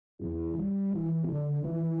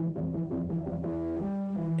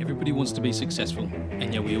Everybody wants to be successful,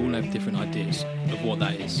 and yet we all have different ideas of what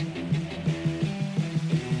that is.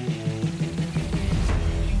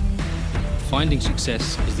 Finding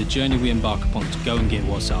success is the journey we embark upon to go and get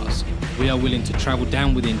what's ours. We are willing to travel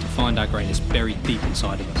down within to find our greatness buried deep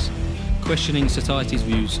inside of us, questioning society's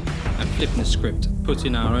views and flipping the script,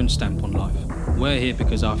 putting our own stamp on life. We're here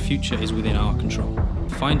because our future is within our control.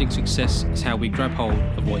 Finding success is how we grab hold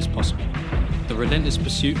of what is possible. The relentless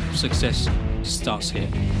pursuit of success starts here.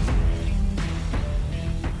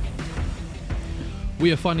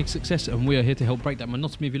 We are finding success, and we are here to help break that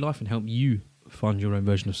monotony of your life and help you find your own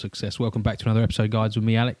version of success. Welcome back to another episode, guys, with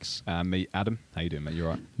me, Alex. Me, Adam. How you doing, mate? You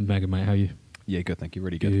all right? Mega, mate. How are you? Yeah, good, thank you.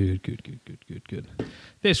 Really good. Good.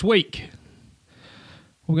 This week,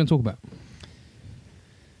 what are we going to talk about?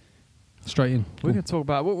 Straight in. We're going to talk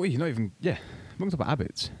about, we're going to talk about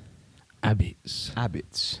habits. Habits.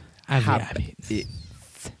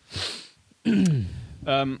 They're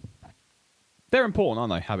important,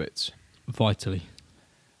 aren't they, habits? Vitally.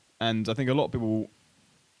 And I think a lot of people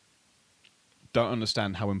don't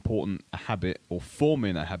understand how important a habit or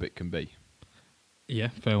forming a habit can be. Yeah,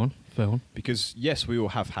 fair one. Because, yes, we all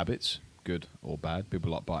have habits, good or bad.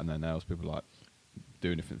 People like biting their nails, people like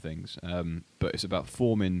doing different things. But it's about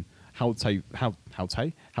forming how to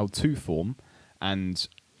form and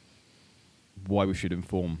why we should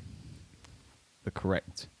inform the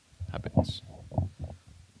correct habits.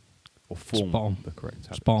 Or form the correct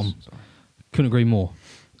habits. Spot on. Sorry. Couldn't agree more.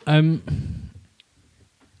 The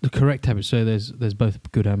correct habits, so there's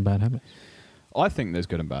both good and bad habits. I think there's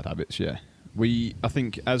good and bad habits, yeah. I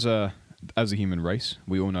think as a human race,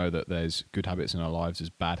 we all know that there's good habits in our lives, there's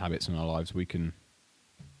bad habits in our lives. We can,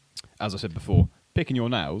 as I said before, picking your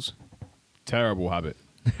nails, terrible habit.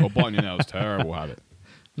 Or biting your nails, terrible habit.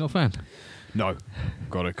 Not a fan? No.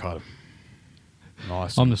 Gotta cut them.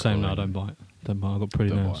 Nice. I'm the same now, I don't bite. I've got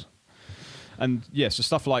pretty Don't nails. bite. And yeah, so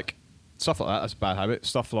stuff like that, that's a bad habit.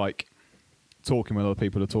 Stuff like talking when other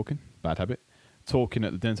people are talking, bad habit. Talking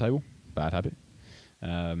at the dinner table, bad habit.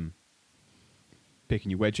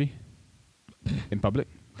 Picking your wedgie in public,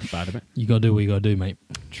 bad habit. You got to do what you got to do, mate.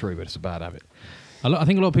 True, but it's a bad habit. I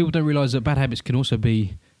think a lot of people don't realise that bad habits can also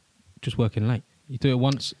be just working late. You do it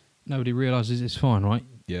once, nobody realises it's fine, right?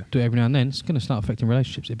 Yeah. Do it every now and then, it's going to start affecting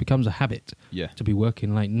relationships. It becomes a habit to be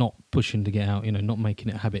working late, not pushing to get out, not making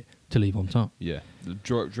it a habit to leave on time. Yeah,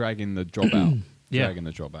 dragging the job out. Yeah. Dragging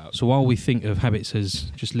the job out. So while we think of habits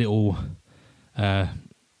as just little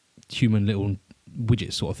human little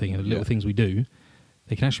widgets sort of thing, and little things we do,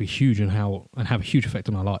 they can actually be huge and have a huge effect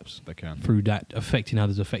on our lives. They can. Through that, affecting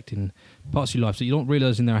others, affecting parts of your life that you don't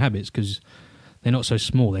realise in their habits because they're not so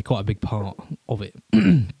small. They're quite a big part of it.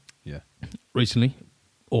 Yeah. Recently,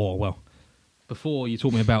 before you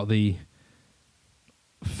taught me about the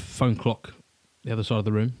phone clock the other side of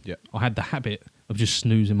the room, I had the habit of just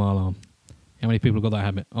snoozing my alarm. How many people have got that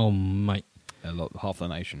habit? Oh, mate. Half the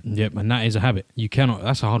nation. Yep, and that is a habit.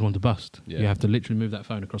 That's a hard one to bust. Yeah. You have to literally move that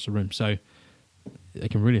phone across the room. So it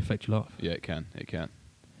can really affect your life. Yeah, it can.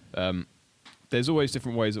 There's always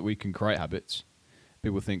different ways that we can create habits.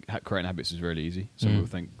 People think creating habits is really easy. Some people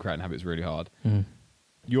think creating habits is really hard.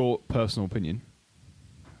 Your personal opinion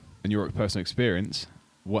and your personal experience,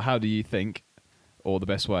 how do you think, or the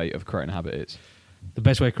best way of creating a habit is? The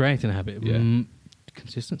best way of creating a habit? Yeah.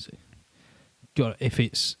 Consistency. If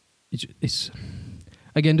it's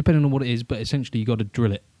again, depending on what it is, but essentially you got to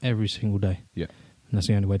drill it every single day. Yeah. And that's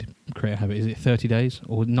the only way to create a habit. Is it 30 days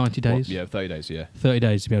or 90 days? 30 days, yeah. 30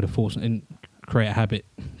 days to be able to force and create a habit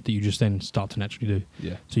that you just then start to naturally do.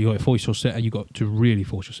 Yeah. So you got to force yourself, and you got to really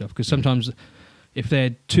force yourself, because sometimes if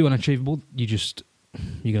they're too unachievable, you're going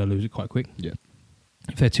to lose it quite quick. Yeah.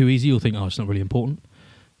 If they're too easy, you'll think, it's not really important.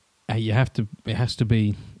 It has to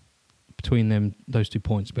be between those 2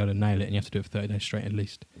 points to be able to nail it, and you have to do it for 30 days straight at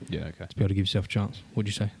least. Yeah, okay. To be able to give yourself a chance. What do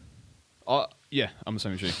you say? Yeah, I'm the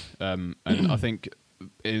same as you. And I think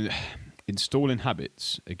installing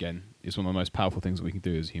habits, again, is one of the most powerful things that we can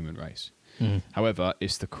do as a human race. However,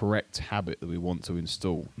 it's the correct habit that we want to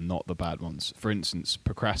install, not the bad ones. For instance,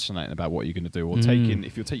 procrastinating about what you're going to do, or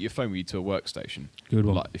if you take your phone with you to a workstation, good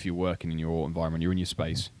one. Like if you're working in your environment, you're in your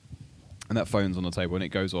space, and that phone's on the table and it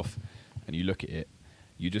goes off, and you look at it,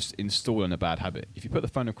 you're just installing a bad habit. If you put the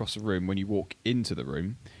phone across the room, when you walk into the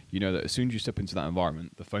room, you know that as soon as you step into that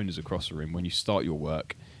environment, the phone is across the room. When you start your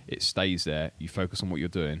work, it stays there. You focus on what you're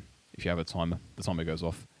doing. If you have a timer, the timer goes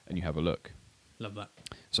off, and you have a look. Love that.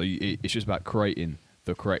 So it's just about creating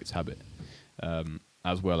the correct habit,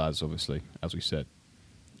 as well as, obviously, as we said,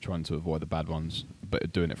 trying to avoid the bad ones,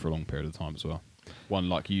 but doing it for a long period of time as well. One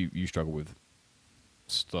like you struggled with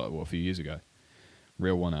a few years ago.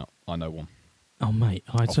 Reel one out. I know one. Oh, mate,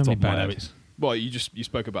 I had Off so the many top of my bad head. habits. Well, you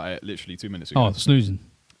spoke about it literally 2 minutes ago. Oh, snoozing.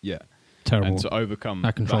 Yeah. Terrible. And to overcome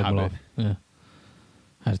That controlled that my habit, life. Yeah.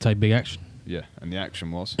 Had to take big action. yeah, and the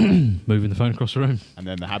action was, Moving the phone across the room. and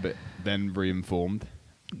then the habit then reinformed.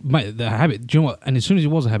 Mate, the habit, do you know what? And as soon as it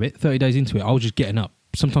was a habit, 30 days into it, I was just getting up,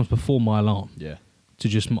 sometimes before my alarm, Yeah,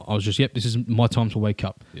 I was just, yep, this is my time to wake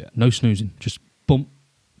up. yeah, No snoozing. Just, boom,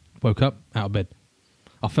 woke up, out of bed.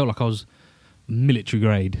 I felt like I was military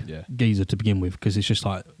grade Yeah. geezer to begin with, because it's just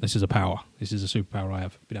like, this is a power. This is a superpower I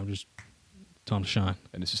have. Being able to just, time to shine.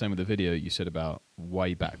 and it's the same with the video you said about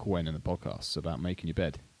way back when in the podcast about making your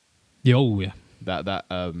bed. Yeah, oh, yeah. That Go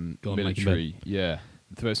on, make your military, yeah.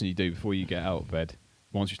 The first thing you do before you get out of bed,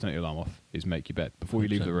 once you turn your alarm off, is make your bed. Before you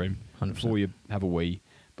leave 100%. the room, 100%. before you have a wee,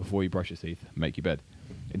 before you brush your teeth, make your bed.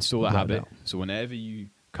 Install that Without habit. doubt. So whenever you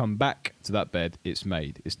come back to that bed, it's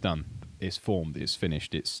made, it's done, it's formed, it's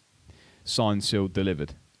finished, it's signed, sealed,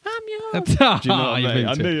 delivered. I'm Do you know what I You mean? mean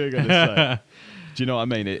I to. knew you were going to say it. Do you know what I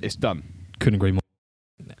mean? It's done. Couldn't agree more.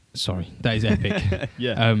 Sorry, that is epic.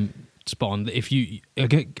 Yeah. Spot on. If you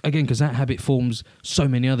again, because that habit forms so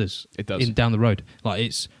many others. It does. Down the road. Like,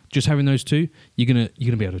 it's just having those two. You're gonna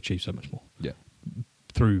be able to achieve so much more Yeah.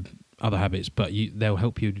 through other habits. But they'll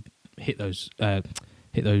help you hit those.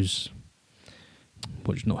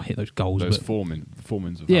 Not hit those goals. Those but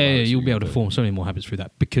formings of yeah, habits you'll you be able can to do. form so many more habits through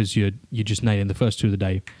that, because you're just nailing the first two of the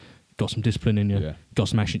day. Got some discipline in you. Yeah. Got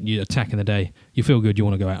some action. You're attacking the day. You feel good. You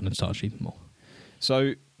want to go out and start achieving more.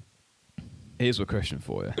 So, here's a question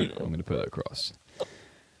for you. I'm going to put that across.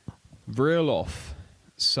 Reel off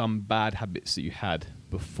some bad habits that you had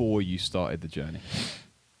before you started the journey.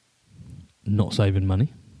 Not saving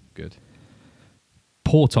money. Good.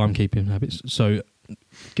 Poor timekeeping habits. So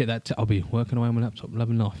get that. I'll be working away on my laptop,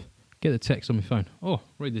 loving life. Get the text on my phone. Oh,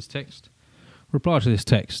 read this text. Reply to this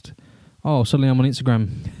text. Oh, suddenly I'm on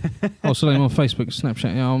Instagram. Oh, suddenly I'm on Facebook,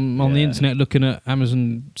 Snapchat. I'm on the Yeah. internet looking at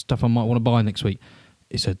Amazon stuff I might want to buy next week.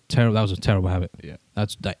 That was a terrible habit. Yeah.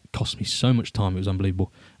 That cost me so much time. It was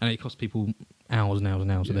unbelievable, and it cost people hours and hours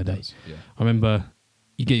and hours Yeah, of it their day. does. Yeah. I remember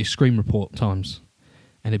you get your screen report times,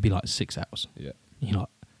 and it'd be like 6 hours. Yeah. You're like,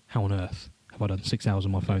 how on earth have I done 6 hours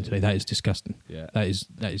on my phone today? That is disgusting. Yeah. That is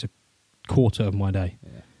a quarter of my day.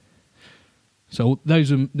 Yeah. So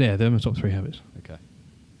those are they're my top 3 habits. Okay.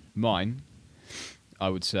 Mine, I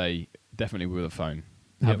would say definitely with a phone.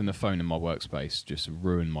 Yep. Having the phone in my workspace just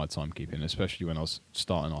ruined my timekeeping, especially when I was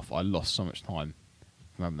starting off. I lost so much time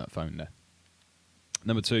from having that phone there.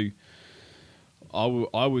 Number 2,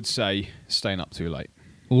 I would say staying up too late.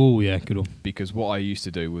 Oh yeah, good one. Because what I used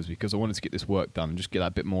to do was, because I wanted to get this work done and just get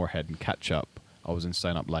that bit more ahead and catch up, I was in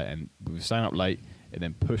staying up late. And with staying up late, it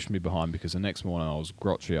then pushed me behind, because the next morning I was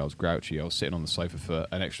grouchy, I was grouchy, I was sitting on the sofa for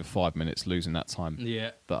an extra 5 minutes, losing that time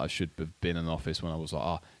Yeah. that I should have been in the office, when I was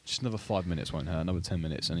like, just another 5 minutes won't hurt, another 10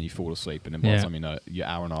 minutes, and then you fall asleep, and then by Yeah. the time you know it, your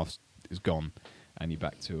hour and a half is gone, and you're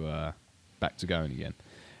back to going again.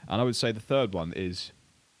 And I would say the third one is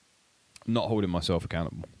not holding myself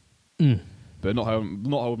accountable. But not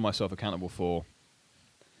holding myself accountable for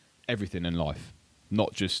everything in life,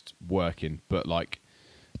 not just working, but like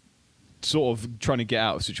sort of trying to get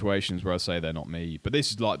out of situations where I say they're not me. But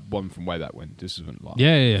this is like one from way back when. This isn't like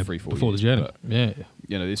 3-4 Before years, the journey. but, Yeah.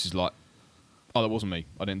 you know, this is like, that wasn't me.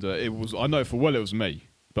 I didn't do it. It was. I know for well it was me,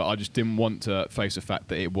 but I just didn't want to face the fact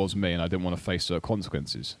that it was me, and I didn't want to face the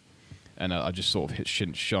consequences. And I just sort of hit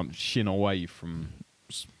shin away from.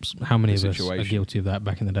 How many The of us are situation. guilty of that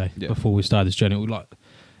back in the day? Yeah. Before we started this journey,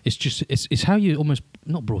 it's how you almost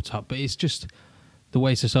not brought up, but it's just the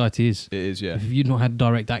way society is. It is, yeah, If you've not had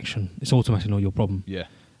direct action, it's automatically not your problem. yeah.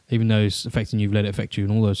 Even though it's affecting you, you've let it affect you,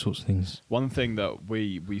 and all those sorts of things. One thing that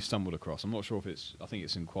we stumbled across, I'm not sure if it's, I think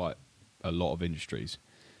it's in quite a lot of industries.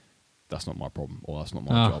 That's not my problem, or that's not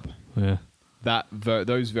my job. Yeah.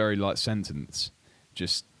 Those very light sentence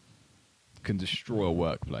just can destroy a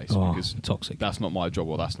workplace, Oh, because toxic. that's not my job,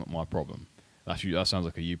 or that's not my problem. That sounds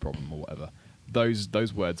like a you problem or whatever.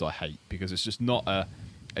 Those words I hate, because it's just not a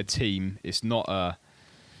team. It's not a,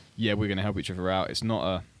 yeah, we're going to help each other out. It's not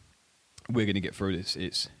a, we're going to get through this.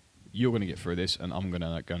 It's, you're going to get through this, and I'm going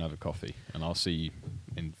to go and have a coffee, and I'll see you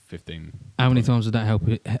in 15. How many times did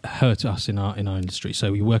that hurt us in our industry?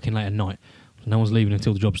 So you're working late at night, no one's leaving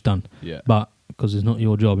until the job's done. Yeah. But because it's not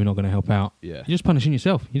your job, you're not going to help out. Yeah. You're just punishing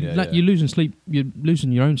yourself. Yeah. You're losing sleep. You're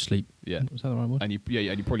losing your own sleep. Yeah. Is that the right word? And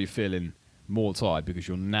you're probably feeling more tired because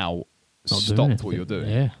you're now Not doing stopped anything. what you're doing.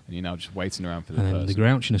 Yeah. And you're now just waiting around for the And then person. the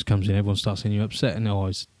grouchiness comes in. Everyone starts seeing you upset, and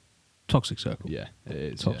it's toxic circle. Yeah, it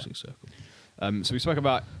is. Toxic circle. So we spoke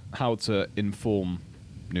about how to inform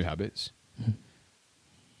new habits.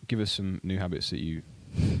 Give us some new habits that you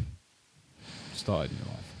started in your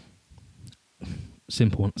life.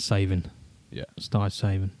 simple one, saving. Yeah. Started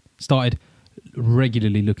saving. Started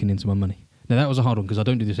regularly looking into my money. Now, that was a hard one because I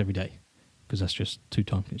don't do this every day because that's just too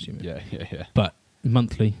time consuming. Yeah. But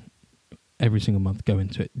monthly, every single month, go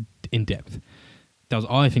into it in depth.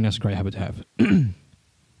 I think that's a great habit to have.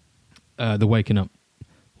 The waking up,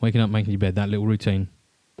 making your bed, that little routine.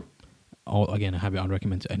 Again, a habit I'd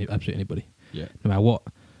recommend to absolutely anybody. Yeah. No matter what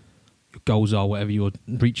your goals are, whatever you're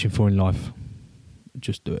reaching for in life,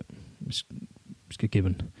 just do it. It's a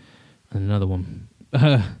given. And another one.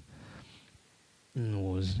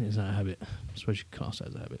 Is that a habit? I suppose you could class that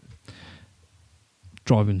as a habit.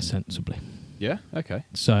 Driving sensibly. Yeah. Okay.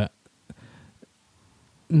 So,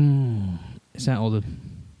 is that all the?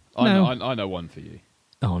 I know one for you.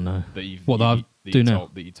 Oh no! That you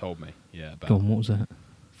told me. Yeah. About Go on. What was that?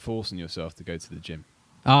 forcing yourself to go to the gym.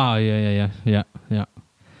 Ah, yeah.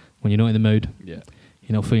 When you're not in the mood. Yeah.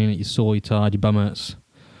 You're not feeling it. You're sore. You're tired. Your bum hurts.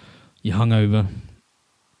 You're hungover.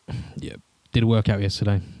 Yeah. Did a workout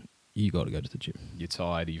yesterday. You got to go to the gym. You're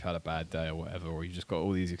tired. You've had a bad day or whatever, or you just got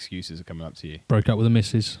all these excuses are coming up to you. Broke up with the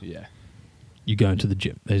missus. Yeah. You go into the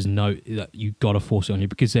gym. There's no. You got to force it on you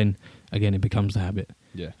because then again it becomes the habit.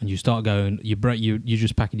 Yeah. And you start going. You're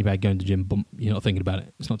just packing your bag, going to the gym. Boom, you're not thinking about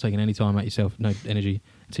it. It's not taking any time out yourself. No energy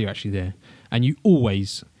until you're actually there. And you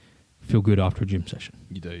always feel good after a gym session.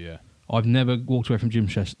 You do, yeah. I've never walked away from gym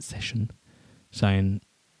session saying,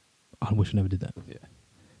 I wish I never did that. Yeah.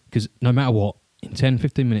 Because no matter what, in 10,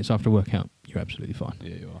 15 minutes after a workout, you're absolutely fine.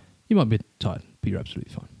 Yeah, you are. You might be tired, but you're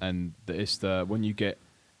absolutely fine. And it's when you get,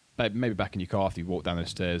 maybe back in your car after you walk down the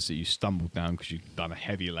stairs that you stumbled down because you've done a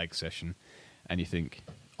heavy leg session and you think,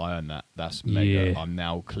 I earned that. That's mega. Yeah. I'm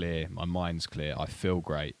now clear. My mind's clear. I feel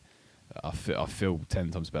great. I feel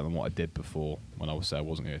 10 times better than what I did before when I wasn't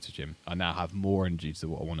going to go to the gym. I now have more energy to do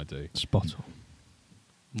what I want to do. Spot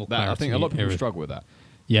on. I think a lot of people struggle with that.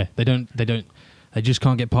 Yeah, they just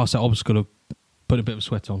can't get past that obstacle of putting a bit of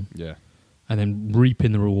sweat on. Yeah. And then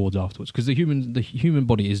reaping the rewards afterwards. Because the human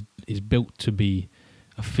body is built to be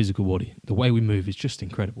a physical body. The way we move is just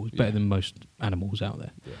incredible. It's better than most animals out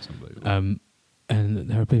there. Yeah, it's unbelievable. And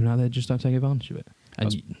there are people out there that just don't take advantage of it.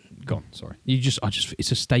 And gone. Sorry.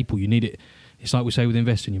 It's a staple. You need it. It's like we say with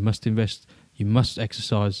investing. You must invest. You must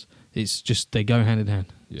exercise. It's just they go hand in hand.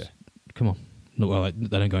 Yeah. Come on. Not well.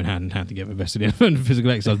 They don't go hand in hand together. Investing in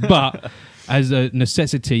physical exercise, but as a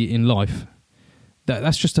necessity in life,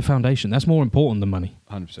 that's just a foundation. That's more important than money.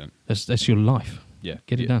 100%. That's your life. Yeah.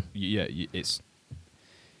 Get it done. Yeah. It's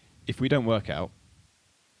if we don't work out,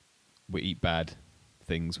 we eat bad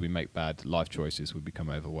things, we make bad life choices, we become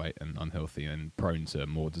overweight and unhealthy and prone to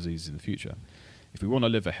more diseases in the future. If we want to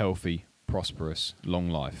live a healthy, prosperous, long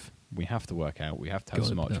life, we have to work out, we have to have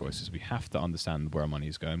smart choices, we have to understand where our money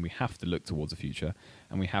is going, we have to look towards the future,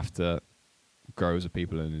 and we have to grow as a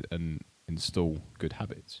people and install good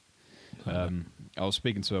habits. I was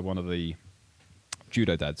speaking to one of the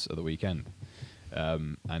judo dads at the weekend,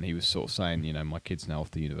 and he was sort of saying, my kid's now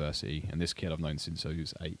off to university, and this kid I've known since he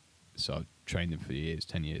was 8. So I've trained him for years,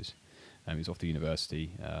 10 years. He's off to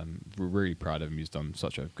university. We're really proud of him. He's done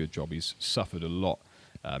such a good job. He's suffered a lot.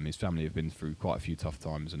 His family have been through quite a few tough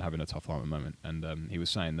times and having a tough time at the moment. And he was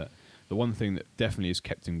saying that the one thing that definitely has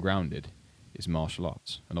kept him grounded is martial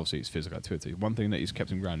arts. And obviously it's physical activity. One thing that has kept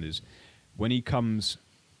him grounded is when he comes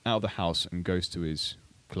out of the house and goes to his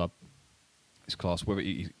club, his class,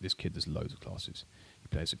 this kid does loads of classes. He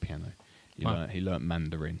plays the piano. He learnt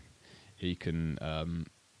Mandarin. He can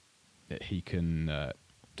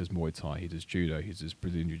does Muay Thai, he does judo, he does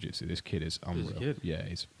Brazilian Jiu-Jitsu. This kid is unreal. Yeah,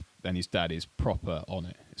 and his dad is proper on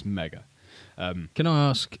it. It's mega. Can I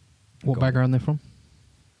ask what background they're from?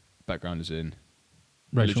 Background is in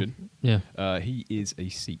Racial. religion. Yeah. He is a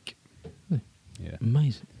Sikh. Yeah.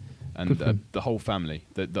 Amazing. And the whole family.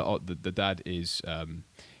 The dad is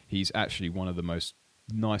he's actually one of the most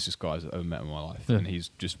nicest guys I've ever met in my life, and he's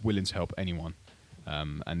just willing to help anyone.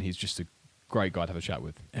 And he's just a great guy to have a chat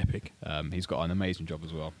with. Epic. He's got an amazing job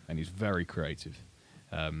as well, and he's very creative.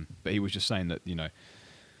 But he was just saying that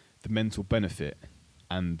the mental benefit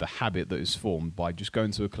and the habit that is formed by just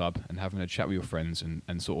going to a club and having a chat with your friends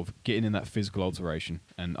and sort of getting in that physical alteration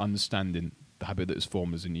and understanding the habit that is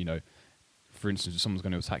formed, as in, for instance, if someone's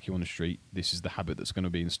going to attack you on the street, this is the habit that's going to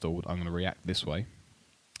be installed. I'm going to react this way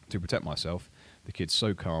to protect myself. The kid's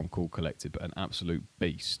so calm, cool, collected, but an absolute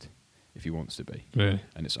beast if he wants to be. Really?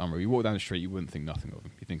 And it's unreal. You walk down the street, you wouldn't think nothing of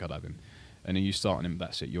him. You think I'd have him. And then you start on him,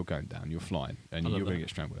 that's it. You're going down. You're flying. And you're going to get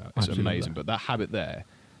strangled out. It's amazing. But that habit there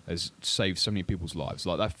has saved so many people's lives.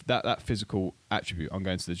 Like that physical attribute, I'm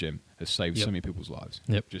going to the gym, has saved so many people's lives.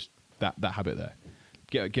 Yep. Just that habit there.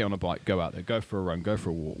 Get on a bike, go out there, go for a run, go for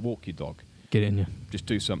a walk your dog. Get it in you. Just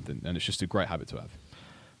do something, and it's just a great habit to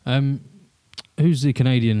have. Who's the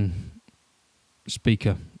Canadian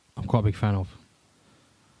speaker I'm quite a big fan of?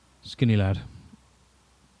 Skinny lad.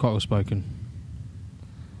 Quite well spoken.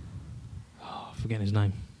 Oh, I'm forgetting his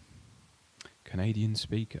name. Canadian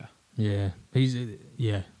speaker. Yeah. He's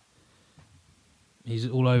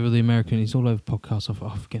all over the American, he's all over podcasts. I'm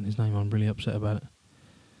forgetting his name, I'm really upset about it.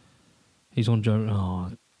 He's on Joe.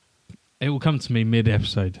 Oh, it will come to me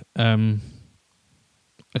mid-episode. I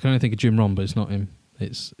can only think of Jim Ron, but it's not him.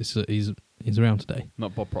 He's around today.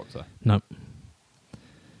 Not Bob Proctor. No.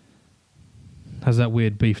 Has that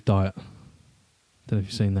weird beef diet. Don't know if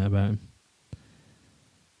you've seen that about him.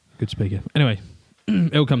 Good speaker. Anyway,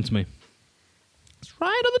 it'll come to me. It's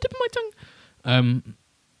right on the tip of my tongue.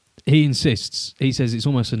 He insists. He says it's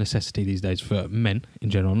almost a necessity these days for men in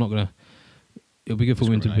general. I'm not gonna. It'll be good for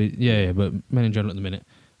women to be. Yeah, but men in general at the minute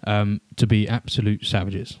to be absolute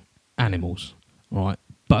savages, animals. All right,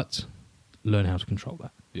 but learn how to control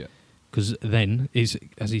that. Yeah. Because then is,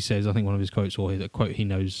 as he says, I think one of his quotes, or a quote he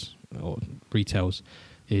knows or retells,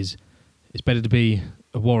 is it's better to be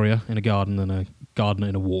a warrior in a garden than a gardener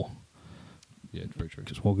in a war. Yeah, very true.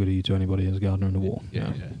 Because what good are you to anybody as a gardener in a war?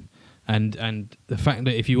 Yeah, you know? yeah. And the fact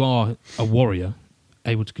that if you are a warrior,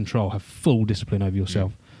 able to control, have full discipline over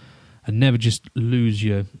yourself, and never just lose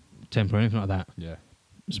your temper or anything like that, Yeah.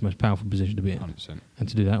 it's the most powerful position to be in. 100%. And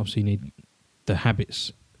to do that, obviously, you need the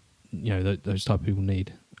habits, those type of people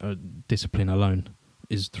need. Discipline alone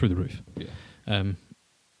is through the roof. Yeah.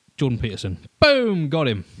 Jordan Peterson. Boom! Got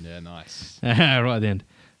him. Yeah, nice. Right at the end.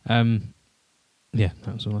 Yeah,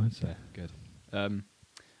 that was all I'd say. Yeah, good.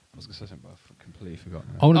 I was going to say something, but I've completely forgotten.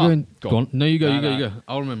 I want to go in. Go on. No, you go, No, you go.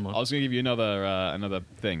 I'll remember mine. I was going to give you another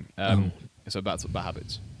thing. It's about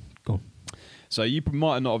habits. Go on. So you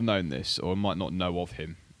might not have known this, or might not know of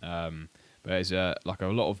him, but there's like a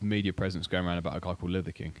lot of media presence going around about a guy called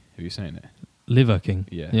Liver King. Have you seen it? Liver King.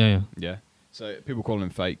 Yeah. So people call him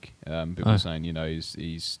fake. People are saying,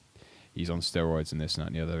 he's on steroids and this and that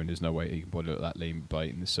and the other, and there's no way he can body look that lean by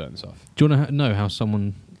eating this certain stuff. Do you want to know how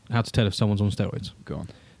to tell if someone's on steroids? Go on.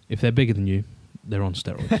 If they're bigger than you, they're on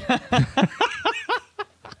steroids.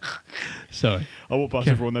 Sorry. I walk past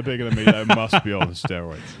everyone, they're bigger than me, they must be on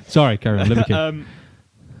steroids. Sorry, carry on. Liver King.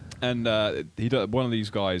 And one of these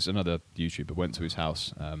guys, another YouTuber, went to his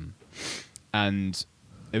house, and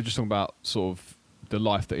they were just talking about sort of the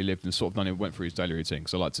life that he lived and sort of went through his daily routine,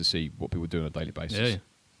 because I like to see what people do on a daily basis. Yeah.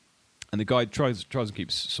 And the guy tries and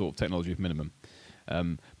keeps sort of technology at minimum.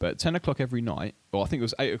 But at 10 o'clock every night, or I think it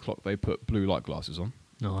was 8 o'clock, they put blue light glasses on.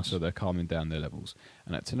 Nice. So they're calming down their levels.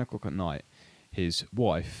 And at 10 o'clock at night, his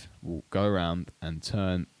wife will go around and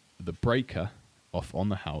turn the breaker off on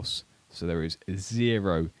the house, so there is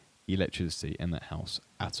zero electricity in that house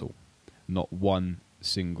at all. Not one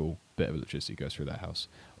single bit of electricity goes through that house.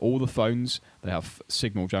 All the phones, they have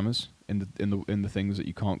signal jammers in the things that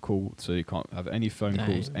you can't call, so you can't have any phone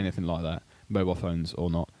calls, anything like that, mobile phones or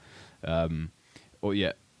not.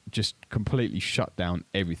 Just completely shut down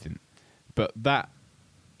everything. But that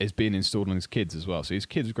is being installed on his kids as well. So his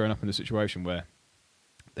kids are growing up in a situation where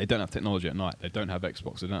they don't have technology at night. They don't have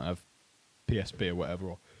Xbox. They don't have PSP or whatever,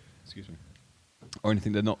 or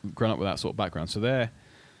anything. They're not growing up with that sort of background. So they're,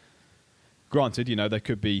 granted, they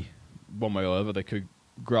could be one way or other. They could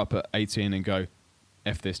grow up at 18 and go,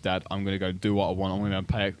 F this, Dad, I'm going to go do what I want. I'm going to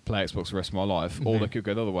play Xbox the rest of my life. Mm-hmm. Or they could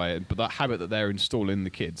go the other way. But that habit that they're installing in the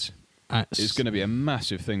kids is going to be a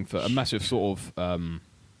massive thing for a massive sort of, I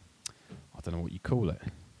don't know what you call it.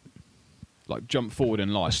 Like jump forward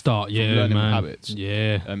in life. Learning habits.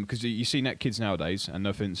 Yeah. Because you see net kids nowadays, and no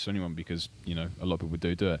offense to anyone, because a lot of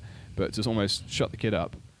people do it, but just almost shut the kid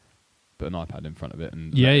up, put an iPad in front of it,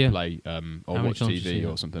 and let it play or watch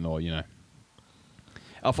TV or something, or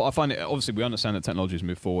I find it, obviously we understand that technologies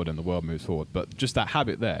move forward and the world moves forward, but just that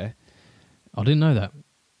habit there. I didn't know that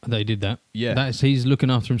they did that. Yeah. He's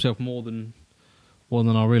looking after himself more than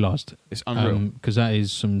I realised. It's unreal. Because that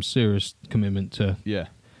is some serious commitment to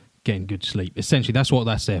getting good sleep. Essentially, that's what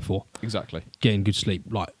that's there for. Exactly. Getting good sleep.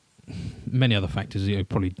 Like many other factors,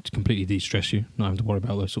 probably completely de-stress you, not having to worry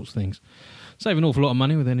about those sorts of things. Save an awful lot of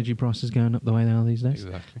money with energy prices going up the way they are these days.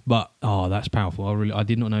 Exactly. But, that's powerful. I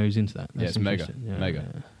did not know he was into that. That's it's mega. Yeah,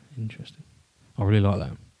 interesting. I really like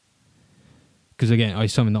that. Because again,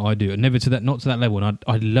 it's something that I do. Not to that level, and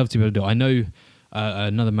I'd love to be able to do it. I know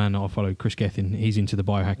another man that I follow, Chris Gethin, he's into the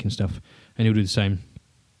biohacking stuff, and he'll do the same.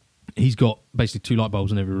 He's got basically 2 light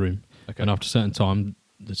bulbs in every room, and after a certain time,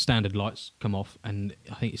 the standard lights come off, and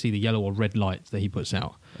I think it's either yellow or red lights that he puts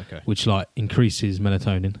out, which increases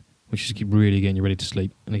melatonin, which is really getting you ready to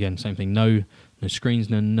sleep. And again, same thing, no screens,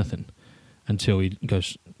 no nothing, until he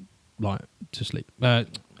goes to sleep.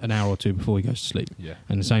 An hour or two before he goes to sleep. Yeah.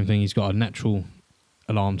 And the same thing, he's got a natural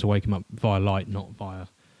alarm to wake him up via light, not via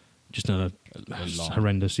just another Alarm.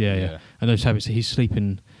 horrendous. Yeah, yeah. Yeah. And those habits, he's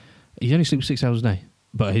sleeping. He only sleeps 6 hours a day,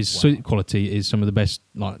 but his sleep quality is some of the best.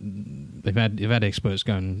 Like they've had experts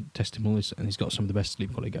go and test him all this, and he's got some of the best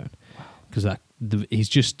sleep quality going. Because he's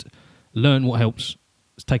just learned what helps.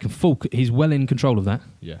 It's taken he's well in control of that.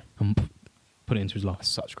 Yeah. And put it into his life. That's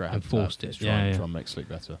such great. And forced it. Try and make sleep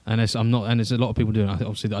better. And there's a lot of people doing it.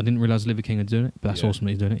 Obviously, I didn't realise Liver King are doing it, but that's awesome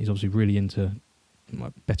that he's doing it. He's obviously really into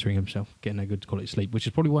bettering himself, getting a good quality sleep, which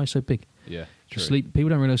is probably why he's so big. Yeah, true. Sleep. People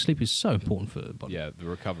don't realise sleep is so important for the body. Yeah, the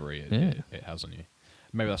recovery it has on you.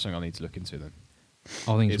 Maybe that's something I need to look into then.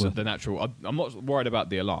 I think it's the natural. I'm not worried about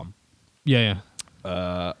the alarm. Yeah.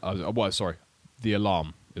 Sorry, the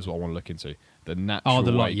alarm is what I want to look into. The natural.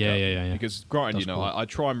 The light. wake up. Yeah. Because granted, That's cool. I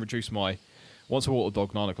try and reduce my. Once I walk the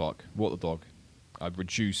dog 9 o'clock,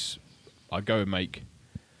 I'd go and make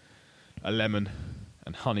a lemon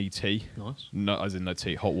and honey tea. Nice. No, as in no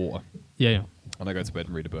tea, hot water. Yeah. And I go to bed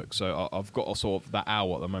and read a book. So I've got a sort of that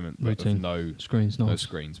hour at the moment Routine. of no Screens. no Nice.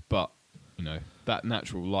 screens. But that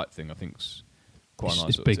natural light thing, I think's quite a nice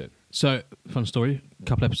It's little big. tip. So, fun story. A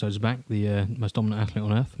couple episodes back, the most dominant athlete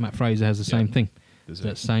on earth, Matt Fraser, has the same thing.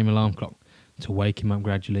 That same alarm clock to wake him up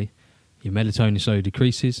gradually. Your melatonin slowly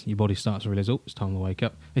decreases. Your body starts to realise, it's time to wake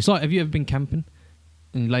up. It's like, have you ever been camping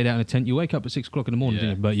and you laid out in a tent? You wake up at 6 o'clock in the morning, don't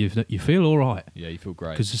you? But you feel all right. Yeah, you feel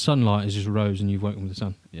great. Because the sunlight has just rose and you've woken with the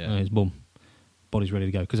sun. Yeah. And it's boom. Body's ready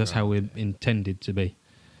to go. Because that's how we're intended to be.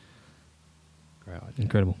 Great idea.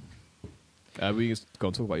 Incredible. We just go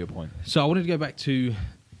and talk about your point. So I wanted to go back to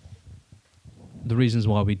the reasons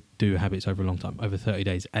why we do habits over a long time, over 30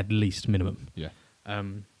 days at least minimum. Yeah.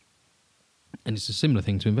 And it's a similar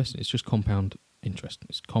thing to investing. It's just compound interest.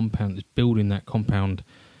 It's building that compound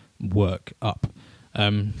work up.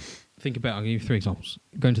 Think about, I'll give you 3 examples.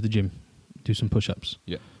 Going to the gym, do some push-ups.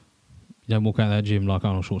 Yeah. You don't walk out of that gym like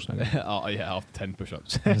Arnold Schwarzenegger. After 10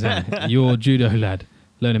 push-ups. Exactly. Your judo lad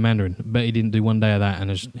learning Mandarin. Bet he didn't do one day of that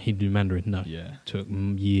and he'd do Mandarin. No. Yeah. Took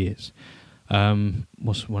years.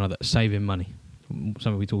 What's one other? Saving money.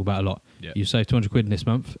 Something we talk about a lot. Yeah. You save 200 quid this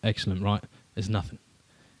month. Excellent, right? There's nothing.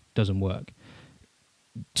 Doesn't work.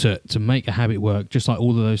 To make a habit work, just like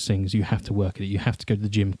all of those things, you have to work at it. You have to go to the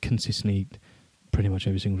gym consistently, pretty much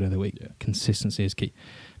every single day of the week. Yeah. Consistency is key.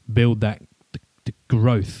 Build that the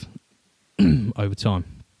growth over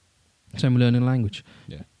time. Same with learning a language.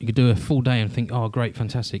 Yeah. You could do a full day and think, oh, great,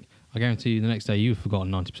 fantastic. I guarantee you the next day you've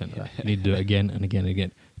forgotten 90% of that. You need to do it again and again and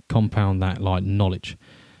again. Compound that like knowledge.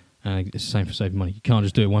 It's the same for saving money. You can't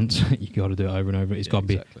just do it once. You got to do it over and over. It's got to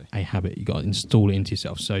be a habit. You got to install it into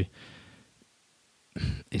yourself. So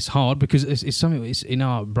it's hard because it's something. It's in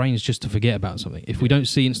our brains just to forget about something. If we don't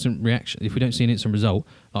see instant reaction, if we don't see an instant result,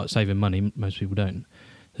 like saving money, most people don't.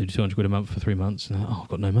 They do 200 quid a month for 3 months, and I've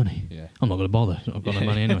got no money. Yeah. I'm not going to bother. I've got no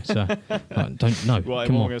money anyway. So don't know. Well,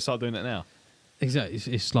 Come I'm on. going to start doing it now. Exactly.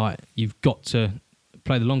 It's like you've got to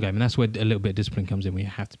play the long game, and that's where a little bit of discipline comes in. Where you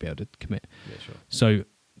have to be able to commit. Yeah, sure. So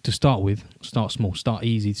to start with, start small, start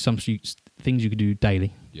easy. Some things you could do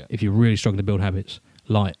daily. Yeah. If you're really struggling to build habits,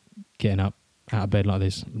 like getting up out of bed like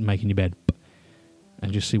this, making your bed,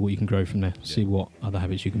 and just see what you can grow from there. Yeah. See what other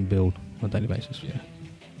habits you can build on a daily basis. Yeah.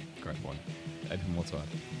 Great point. Anything more to add?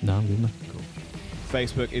 No, I'm good, man. Cool.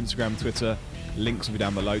 Facebook, Instagram, Twitter, links will be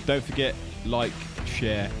down below. Don't forget, like,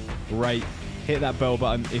 share, rate, hit that bell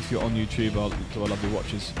button if you're on YouTube to our lovely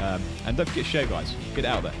watchers. And don't forget, share, guys. Get it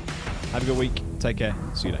out there. Have a good week. Take care.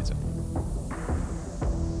 See you later.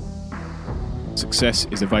 Success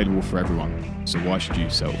is available for everyone, so why should you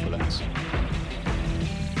settle for less?